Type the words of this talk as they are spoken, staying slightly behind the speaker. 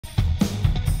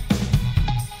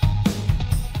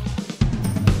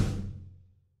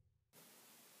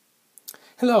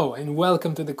Hello and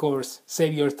welcome to the course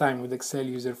Save Your Time with Excel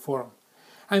User Forum.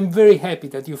 I'm very happy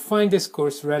that you find this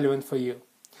course relevant for you.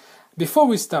 Before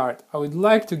we start, I would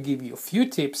like to give you a few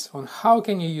tips on how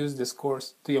can you use this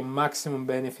course to your maximum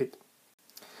benefit.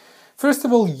 First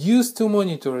of all, use two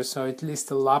monitors or at least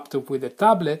a laptop with a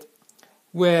tablet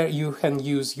where you can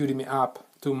use Udemy app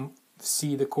to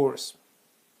see the course.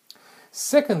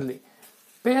 Secondly,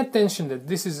 pay attention that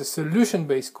this is a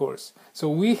solution-based course, so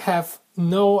we have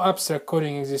no abstract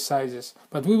coding exercises,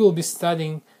 but we will be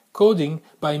studying coding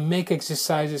by make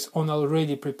exercises on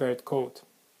already prepared code.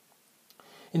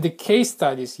 In the case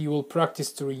studies, you will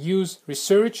practice to reuse,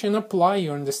 research and apply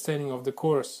your understanding of the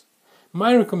course.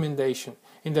 My recommendation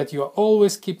is that you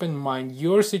always keep in mind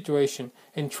your situation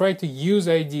and try to use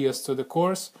ideas to the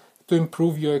course to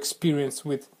improve your experience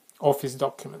with Office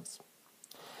documents.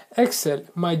 Excel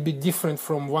might be different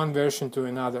from one version to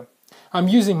another. I'm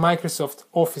using Microsoft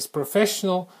Office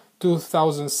Professional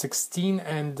 2016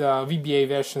 and VBA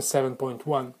version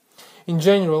 7.1. In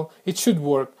general, it should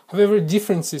work. However,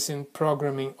 differences in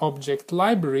programming object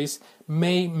libraries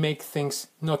may make things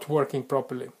not working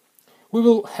properly. We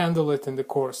will handle it in the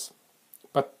course.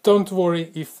 But don't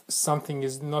worry if something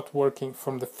is not working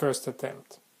from the first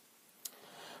attempt.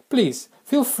 Please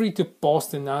feel free to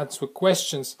post and answer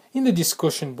questions in the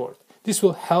discussion board. This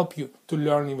will help you to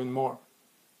learn even more.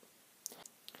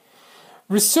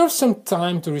 Reserve some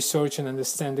time to research and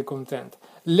understand the content.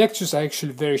 Lectures are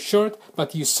actually very short,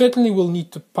 but you certainly will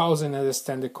need to pause and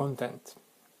understand the content.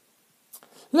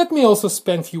 Let me also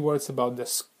spend a few words about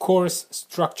this course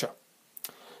structure.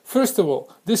 First of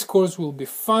all, this course will be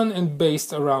fun and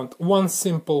based around one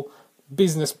simple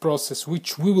business process,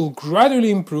 which we will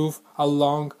gradually improve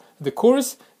along the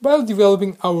course while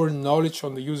developing our knowledge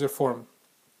on the user form.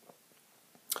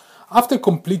 After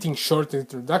completing short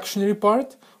introductory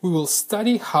part, we will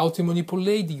study how to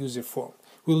manipulate the user form.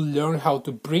 We'll learn how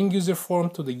to bring user form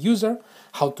to the user,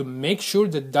 how to make sure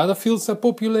that data fields are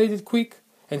populated quick,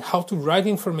 and how to write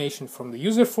information from the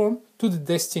user form to the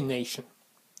destination.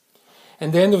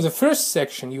 At the end of the first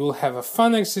section, you will have a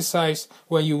fun exercise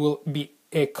where you will be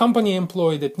a company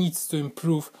employee that needs to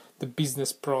improve the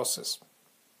business process.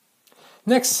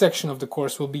 Next section of the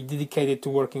course will be dedicated to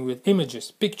working with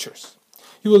images, pictures.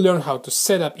 You will learn how to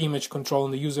set up image control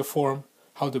in the user form,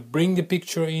 how to bring the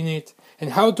picture in it,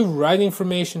 and how to write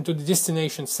information to the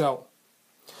destination cell.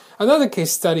 Another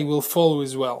case study will follow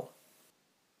as well.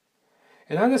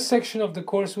 Another section of the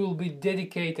course will be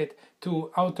dedicated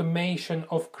to automation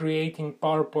of creating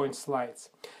PowerPoint slides.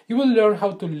 You will learn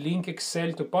how to link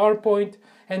Excel to PowerPoint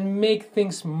and make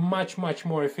things much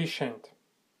more efficient.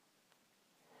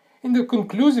 In the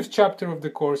conclusive chapter of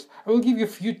the course, I will give you a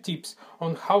few tips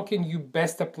on how can you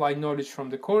best apply knowledge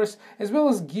from the course, as well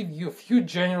as give you a few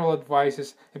general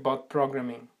advices about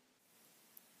programming.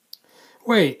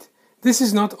 Wait, this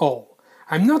is not all.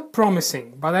 I'm not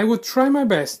promising, but I will try my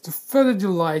best to further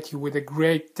delight you with a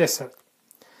great dessert.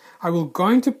 I will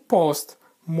going to post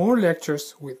more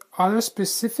lectures with other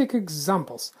specific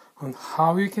examples on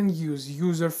how you can use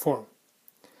user form.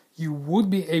 You would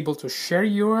be able to share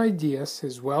your ideas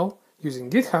as well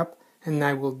using GitHub, and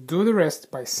I will do the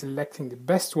rest by selecting the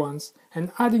best ones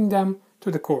and adding them to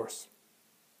the course.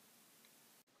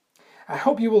 I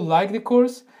hope you will like the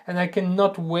course, and I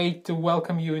cannot wait to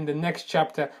welcome you in the next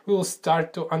chapter. We will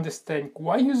start to understand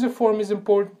why user form is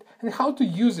important and how to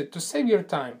use it to save your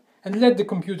time and let the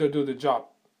computer do the job.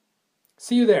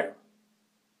 See you there.